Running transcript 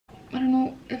I don't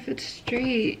know if it's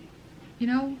straight, you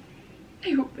know?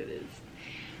 I hope it is,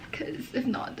 because if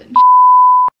not, then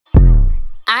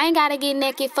I ain't gotta get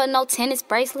naked for no tennis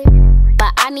bracelet,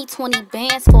 but I need 20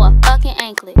 bands for a fucking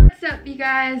anklet. What's up, you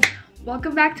guys?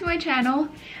 Welcome back to my channel,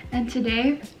 and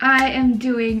today I am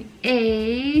doing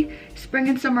a spring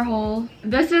and summer haul.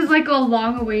 This is like a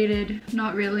long-awaited,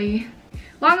 not really,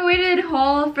 long-awaited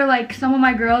haul for like some of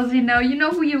my girls, you know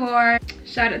who you are.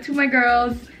 Shout out to my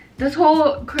girls. This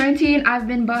whole quarantine, I've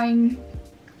been buying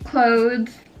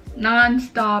clothes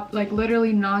non-stop, like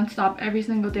literally non-stop every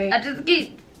single day. I just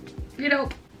keep, you know,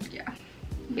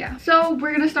 yeah. So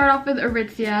we're gonna start off with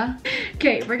Aritzia.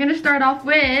 Okay, we're gonna start off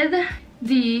with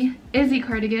the Izzy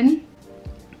cardigan.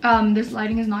 This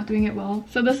lighting is not doing it well.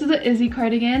 So this is the Izzy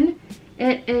cardigan.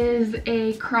 It is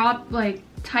a crop, like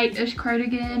tight-ish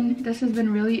cardigan. This has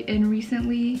been really in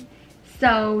recently.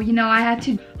 So, you know, I had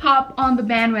to hop on the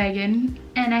bandwagon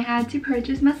and I had to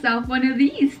purchase myself one of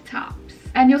these tops.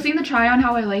 And you'll see in the try on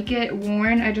how I like it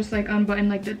worn. I just like unbutton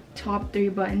like the top 3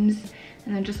 buttons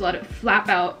and then just let it flap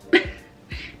out, if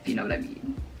you know what I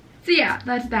mean. So yeah,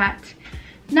 that's that.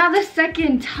 Now the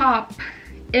second top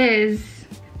is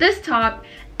this top,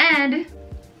 and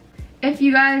if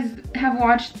you guys have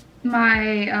watched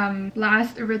my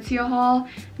last Aritzia haul,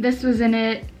 this was in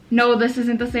it. No, this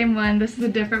isn't the same one. This is a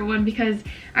different one because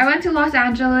I went to Los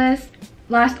Angeles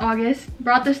last August,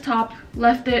 brought this top,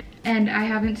 left it, and I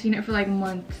haven't seen it for like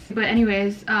months. But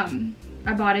anyways,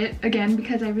 I bought it again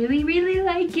because I really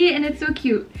like it and it's so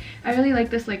cute. I really like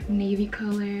this like navy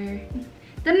color.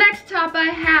 The next top I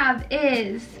have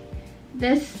is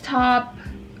this top.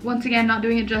 Once again, not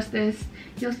doing it justice.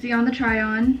 You'll see on the try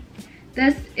on.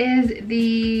 This is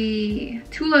the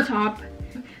Tula top.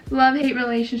 Love-hate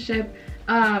relationship.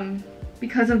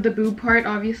 Because of the boob part,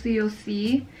 obviously you'll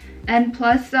see, and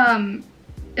plus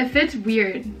it fits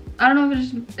weird. I don't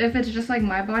know if it's just like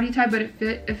my body type, but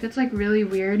it fits like really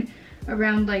weird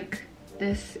around like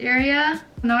this area.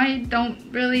 No, I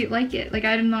don't really like it. Like,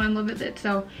 I'm not in love with it,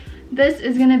 so this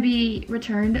is gonna be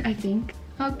returned, I think.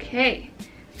 Okay,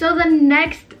 so the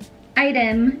next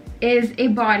item is a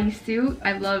bodysuit.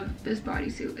 I love this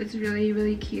bodysuit. It's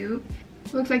really cute.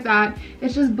 Looks like that.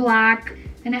 It's just black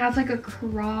and it has like a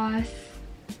cross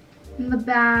in the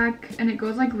back and it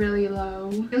goes like really low.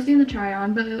 You'll see in the try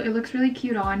on, but it looks really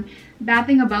cute on. Bad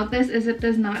thing about this is it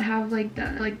does not have like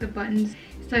the buttons.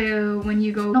 So when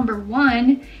you go number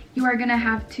 1, you are gonna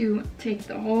have to take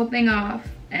the whole thing off,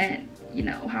 and you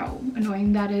know how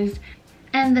annoying that is.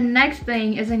 And the next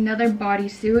thing is another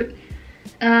bodysuit.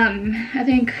 I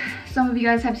think some of you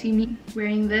guys have seen me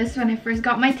wearing this when I first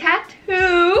got my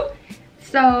tattoo.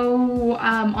 So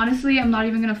honestly, I'm not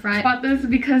even gonna front. I bought this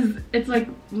because it's like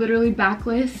literally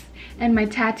backless and my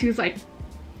tattoo's like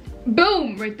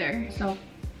boom right there. So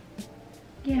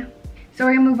yeah. So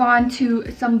we're gonna move on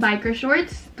to some biker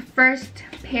shorts. The first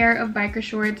pair of biker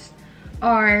shorts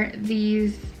are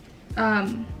these, I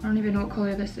don't even know what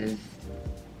color this is.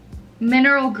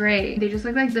 Mineral gray. They just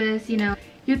look like this, you know.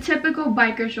 Your typical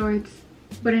biker shorts,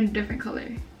 but in a different color.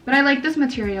 But I like this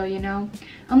material, you know.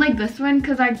 Unlike this one,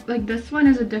 because this one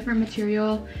is a different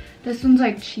material. This one's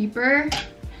like cheaper.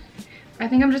 I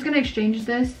think I'm just gonna exchange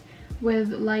this with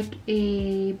like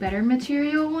a better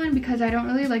material one because I don't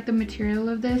really like the material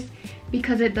of this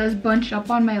because it does bunch up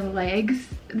on my legs.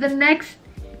 The next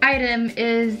item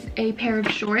is a pair of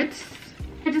shorts.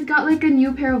 I just got like a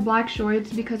new pair of black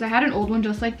shorts because I had an old one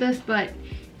just like this, but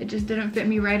it just didn't fit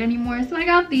me right anymore. So I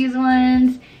got these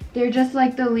ones. They're just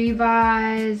like the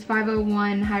Levi's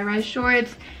 501 high-rise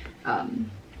shorts.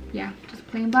 Yeah, just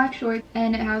plain black shorts.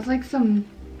 And it has like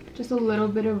just a little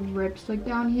bit of rips like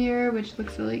down here, which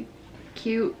looks really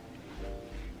cute.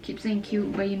 Keep saying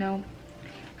cute, but you know,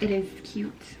 it is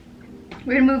cute.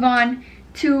 We're gonna move on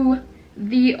to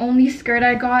the only skirt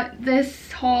I got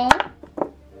this haul.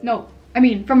 No, I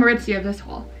mean from Aritzia this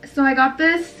haul. So I got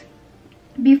this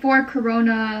before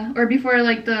Corona, or before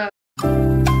like the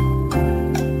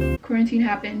quarantine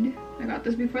happened. I got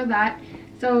this before that.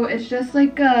 So it's just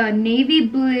like a navy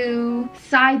blue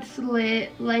side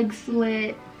slit, leg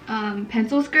slit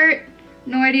pencil skirt.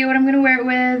 No idea what I'm gonna wear it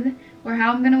with, or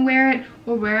how I'm gonna wear it,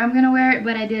 or where I'm gonna wear it,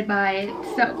 but I did buy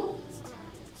it. So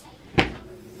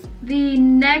the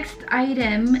next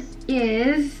item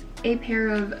is a pair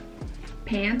of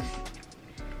pants.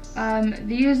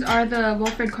 These are the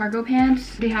Wilfred cargo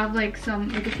pants. They have like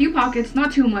a few pockets,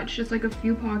 not too much, just like a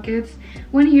few pockets.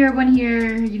 One here,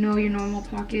 you know, your normal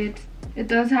pockets. It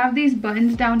does have these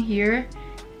buttons down here,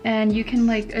 and you can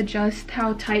like adjust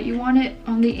how tight you want it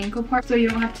on the ankle part, so you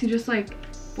don't have to just like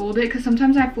fold it, because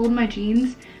sometimes I fold my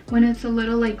jeans when it's a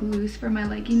little like loose for my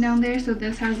legging down there. So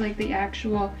this has like the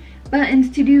actual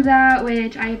buttons to do that,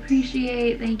 which I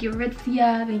appreciate. Thank you,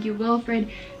 Aritzia. Thank you, Wilfred.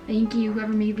 Thank you,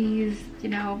 whoever made these. You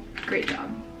know, great job.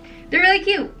 They're really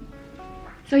cute.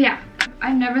 So yeah,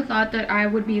 I never thought that I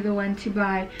would be the one to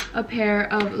buy a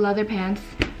pair of leather pants.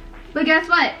 But guess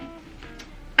what?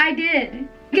 I did.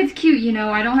 It's cute, you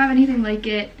know. I don't have anything like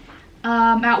it.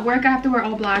 At work, I have to wear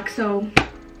all black, so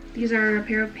these are a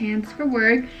pair of pants for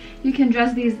work. You can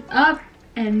dress these up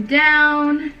and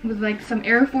down with like some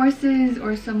Air Forces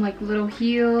or some like little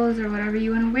heels or whatever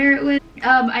you want to wear it with.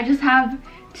 I just have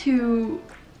to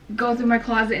go through my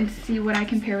closet and see what I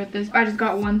can pair with this. I just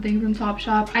got one thing from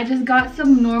Topshop. I just got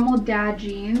some normal dad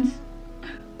jeans.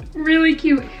 Really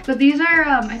cute. But these are,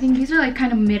 I think these are like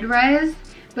kind of mid-rise,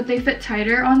 but they fit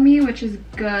tighter on me, which is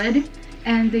good.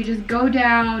 And they just go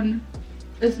down.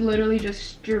 It's literally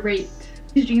just straight.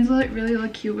 These jeans really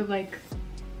look cute with like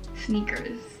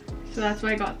sneakers. So that's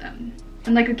why I got them.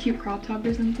 And like a cute crop top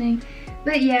or something.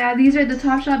 But yeah, these are the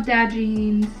Topshop dad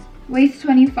jeans. Waist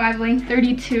 25, length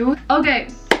 32. Okay,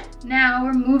 now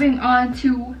we're moving on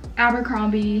to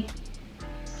Abercrombie.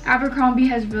 Abercrombie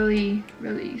has really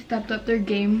stepped up their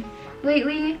game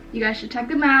lately. You guys should check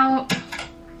them out.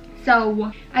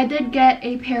 So I did get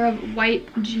a pair of white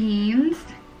jeans,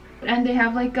 and they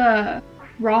have like a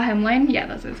raw hemline. Yeah,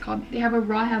 that's what it's called. They have a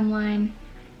raw hemline.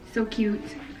 So cute.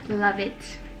 Love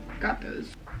it. Got those.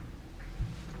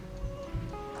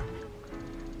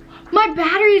 My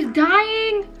battery is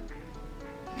dying.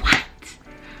 What?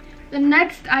 The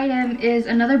next item is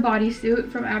another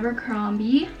bodysuit from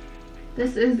Abercrombie.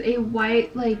 This is a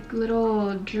white like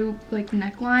little droop like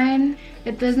neckline.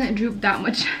 It doesn't droop that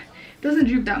much. It doesn't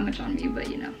droop that much on me, but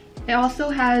you know. It also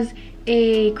has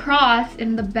a cross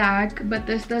in the back, but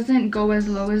this doesn't go as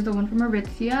low as the one from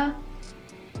Aritzia.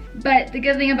 But the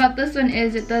good thing about this one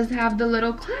is it does have the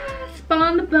little clasp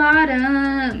on the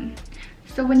bottom.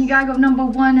 So when you gotta go number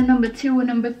 1 and number 2 and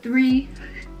number 3,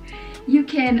 you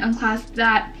can unclasp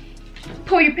that,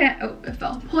 pull your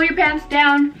pull your pants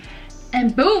down,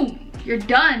 and boom, you're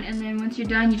done. And then once you're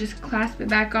done, you just clasp it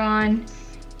back on.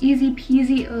 Easy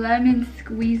peasy lemon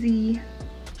squeezy.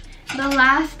 The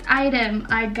last item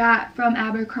I got from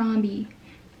Abercrombie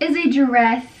is a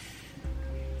dress.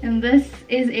 And this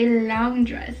is a long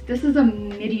dress. This is a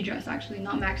midi dress, actually,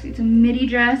 not maxi. It's a midi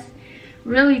dress.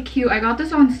 Really cute. I got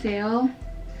this on sale.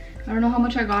 I don't know how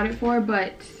much I got it for,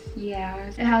 but yeah.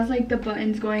 It has like the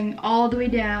buttons going all the way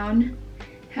down.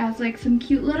 It has like some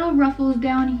cute little ruffles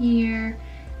down here.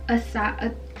 A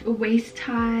waist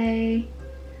tie.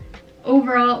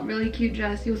 Overall, really cute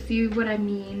dress. You'll see what I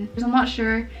mean. I'm not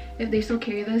sure if they still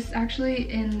carry this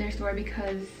actually in their store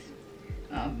because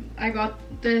I got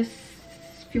this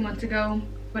a few months ago,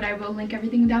 but I will link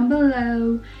everything down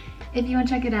below if you want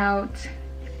to check it out.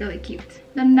 Really cute.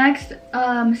 The next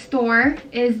store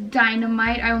is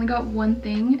Dynamite. I only got one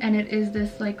thing, and it is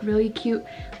this like really cute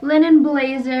linen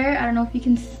blazer. I don't know if you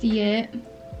can see it.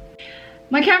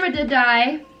 My camera did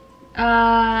die,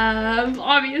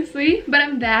 obviously, but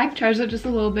I'm back. Charged it just a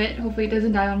little bit. Hopefully it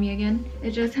doesn't die on me again.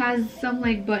 It just has some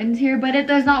like buttons here, but it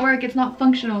does not work. It's not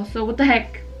functional, so what the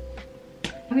heck.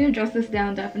 I'm gonna dress this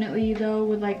down definitely though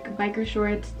with like biker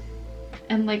shorts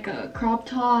and like a crop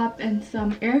top and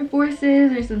some Air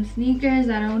Forces or some sneakers.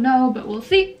 I don't know, but we'll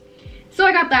see. So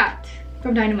I got that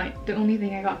from Dynamite. The only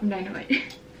thing I got from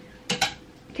Dynamite.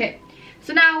 Okay,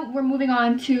 so now we're moving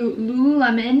on to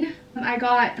Lululemon. I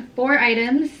got 4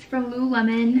 items from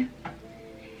Lululemon.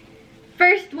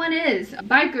 First one is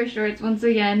biker shorts once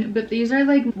again, but these are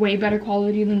like way better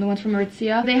quality than the ones from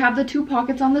Aritzia. They have the 2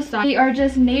 pockets on the side. They are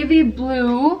just navy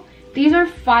blue. These are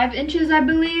 5 inches, I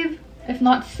believe, if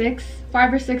not 6,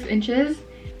 5 or 6 inches.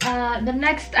 The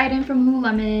next item from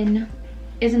Lululemon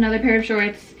is another pair of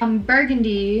shorts,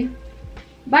 burgundy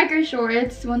biker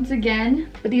shorts once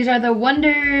again, but these are the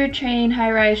Wonder Chain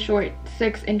high-rise short,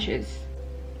 6 inches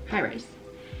high-rise.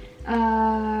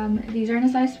 These are in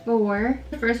a size 4.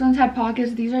 The first ones had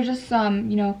pockets. These are just some,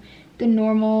 you know, the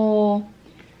normal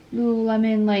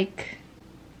Lululemon like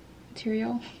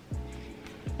material.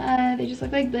 They just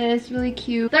look like this, really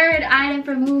cute. Third item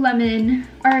from Lululemon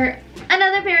are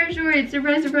another pair of shorts.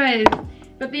 Surprise, surprise.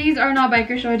 But these are not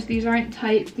biker shorts. These aren't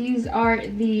tight. These are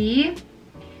the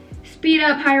Speed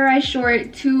Up high-rise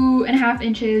short, 2.5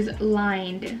 inches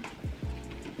lined.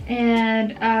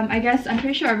 And I guess I'm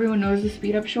pretty sure everyone knows the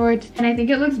Speed Up shorts, and I think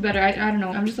it looks better. I don't know,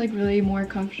 I'm just like really more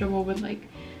comfortable with like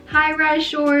high-rise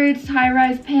shorts,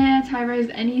 high-rise pants, high-rise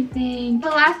anything. The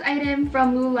last item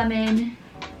from Lululemon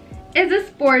is a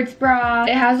sports bra.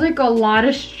 It has like a lot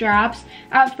of straps.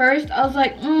 At first I was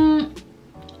like,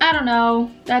 I don't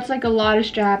know, that's like a lot of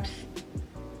straps,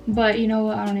 but you know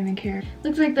what, I don't even care.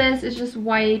 Looks like this. It's just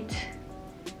white.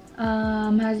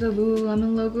 Has the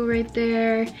Lululemon logo right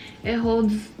there. It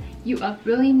holds you up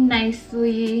really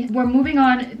nicely. We're moving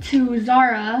on to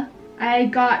Zara. I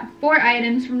got 4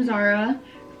 items from Zara.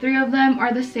 3 of them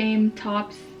are the same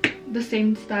tops, the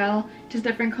same style, just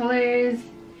different colors.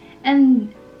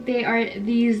 And they are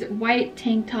these white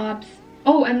tank tops.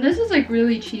 Oh, and this is like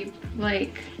really cheap.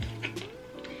 Like,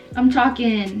 I'm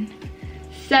talking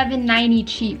 $7.90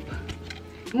 cheap.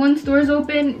 When stores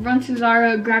open, run to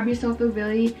Zara, grab yourself a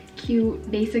really cute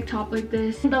basic top like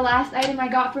this. The last item I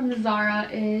got from Zara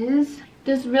is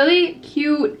this really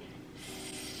cute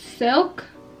silk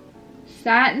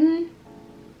satin.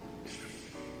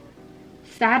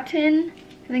 I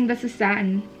think this is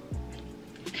satin.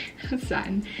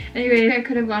 Satin. Anyway, I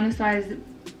could have gone a size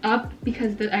up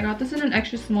because I got this in an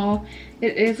extra small.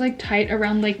 It is like tight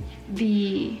around like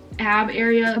the ab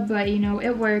area, but you know,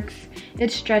 it works.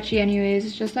 It's stretchy anyways.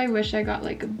 It's just I wish I got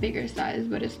like a bigger size,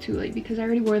 but it's too late because I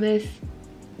already wore this.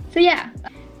 So yeah,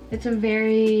 it's a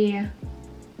very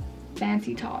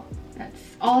fancy top.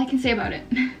 That's all I can say about it.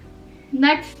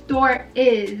 Next store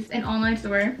is an online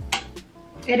store.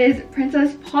 It is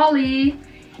Princess Polly,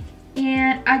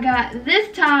 and I got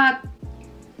this top.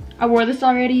 I wore this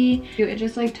already. It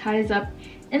just like ties up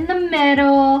in the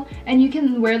middle, and you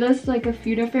can wear this like a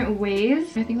few different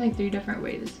ways. I think like 3 different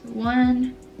ways.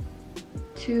 1,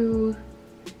 2,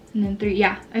 and then 3.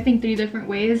 Yeah, I think 3 different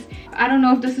ways. I don't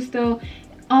know if this is still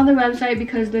on the website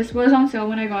because this was on sale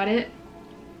when I got it,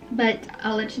 but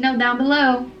I'll let you know down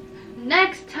below.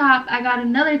 Next top, I got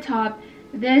another top.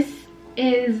 This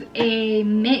is a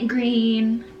mint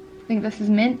green. I think this is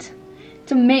mint.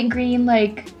 It's a mint green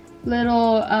like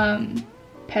little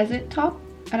peasant top.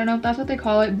 I don't know if that's what they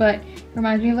call it, but it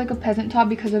reminds me of like a peasant top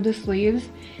because of the sleeves.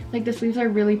 Like the sleeves are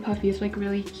really puffy. It's like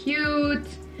really cute.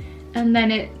 And then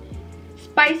it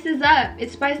spices up. It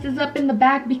spices up in the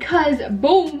back because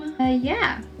boom.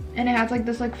 Yeah. And it has like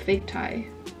this like fake tie.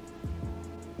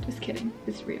 Just kidding.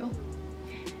 It's real.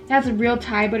 It has a real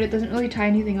tie, but it doesn't really tie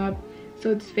anything up.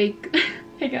 So it's fake,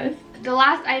 I guess. The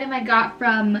last item I got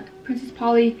from Princess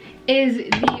Polly is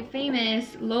the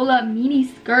famous Lola mini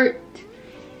skirt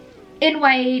in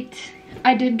white.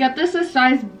 I did get this a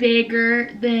size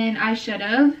bigger than I should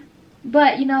have,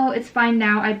 but you know, it's fine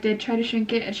now. I did try to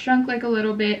shrink it. It shrunk like a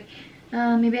little bit.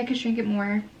 Maybe I could shrink it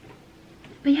more.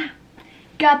 But yeah,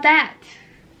 got that.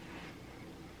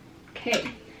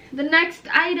 Okay, the next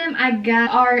item I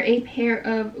got are a pair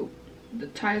of, oh, the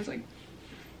tie is like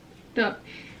up.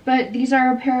 But these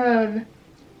are a pair of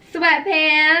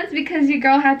sweatpants because your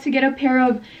girl had to get a pair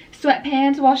of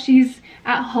sweatpants while she's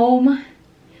at home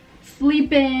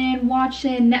sleeping,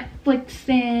 watching Netflix,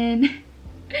 and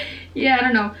yeah, I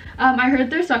don't know. I heard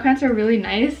their sweatpants are really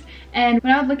nice, and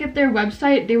when I would look at their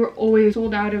website, they were always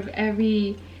sold out of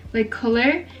every like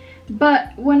color.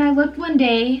 But when I looked one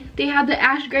day, they had the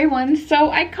ash gray ones, so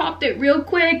I copped it real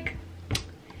quick,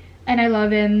 and I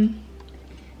love him.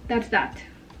 That's that.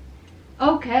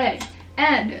 Okay,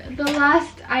 and the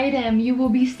last item you will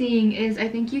be seeing is, I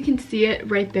think you can see it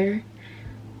right there.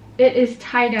 It is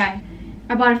tie-dye.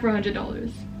 I bought it for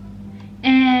 $100.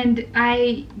 And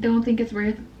I don't think it's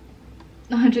worth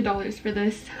 $100 for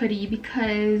this hoodie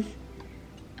because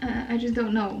I just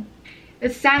don't know.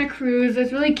 It's Santa Cruz,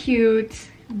 it's really cute,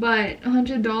 but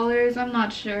 $100, I'm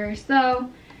not sure. So,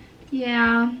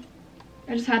 yeah.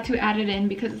 I just had to add it in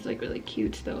because it's like really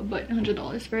cute still, but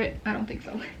 $100 for it, I don't think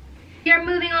so. We are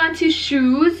moving on to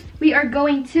shoes. We are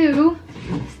going to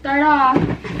start off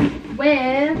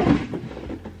with,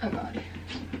 oh god.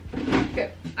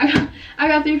 Okay, I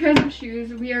got 3 pairs of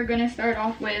shoes. We are gonna start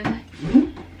off with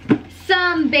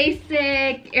some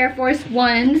basic Air Force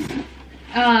Ones.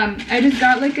 I just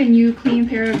got like a new clean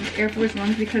pair of Air Force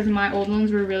Ones because my old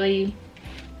ones were really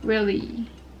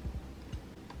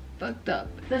fucked up.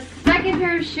 The second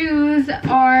pair of shoes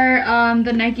are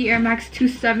the Nike Air Max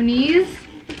 270s.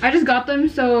 I just got them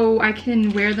so I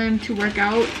can wear them to work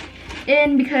out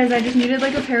in because I just needed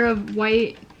like a pair of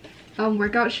white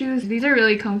workout shoes. These are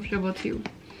really comfortable too.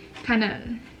 Kind of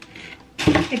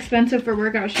expensive for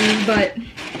workout shoes, but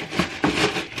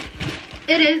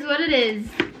it is what it is.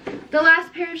 The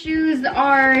last pair of shoes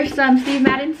are some Steve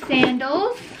Madden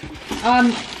sandals.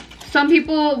 Some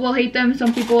people will hate them,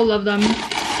 some people will love them.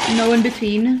 No in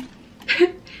between.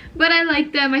 But I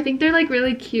like them. I think they're like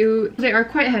really cute. They are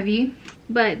quite heavy,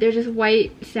 but they're just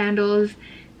white sandals.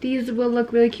 These will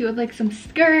look really cute with like some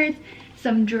skirts,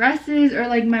 some dresses, or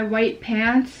like my white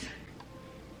pants.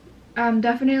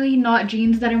 Definitely not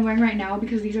jeans that I'm wearing right now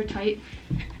because these are tight,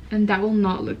 and that will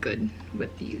not look good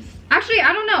with these. Actually,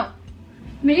 I don't know.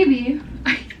 Maybe.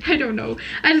 I don't know.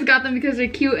 I just got them because they're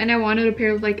cute and I wanted a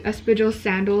pair of like espadrille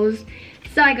sandals.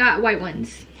 So I got white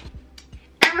ones.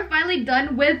 And we're finally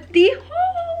done with the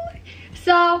haul.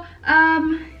 So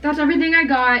that's everything I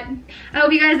got. I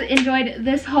hope you guys enjoyed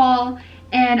this haul.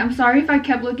 And I'm sorry if I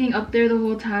kept looking up there the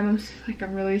whole time.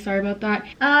 I'm really sorry about that.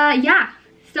 Yeah.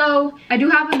 So I do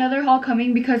have another haul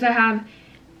coming because I have,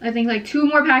 I think, like 2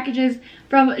 more packages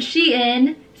from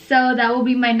Shein. So that will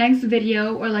be my next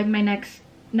video, or like my next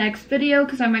video,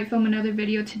 because I might film another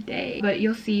video today, but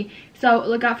you'll see. So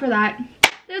look out for that.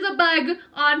 There's a bug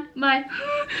on my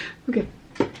okay,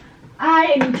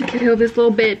 I need to kill this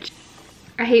little bitch.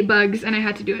 I hate bugs and I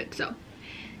had to do it. So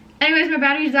anyways, my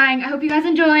battery's dying. I hope you guys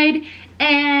enjoyed,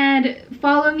 and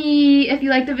follow me if you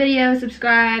like the video.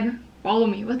 Subscribe. Follow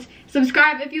me.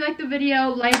 Subscribe if you like the video,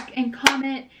 like and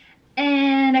comment.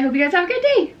 And I hope you guys have a good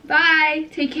day. Bye.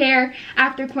 Take care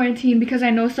after quarantine, because I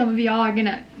know some of y'all are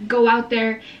gonna go out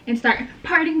there and start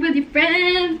partying with your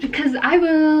friends, because I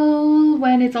will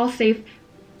when it's all safe,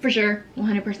 for sure,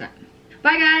 100%.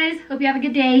 Bye guys. Hope you have a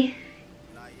good day.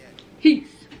 Peace.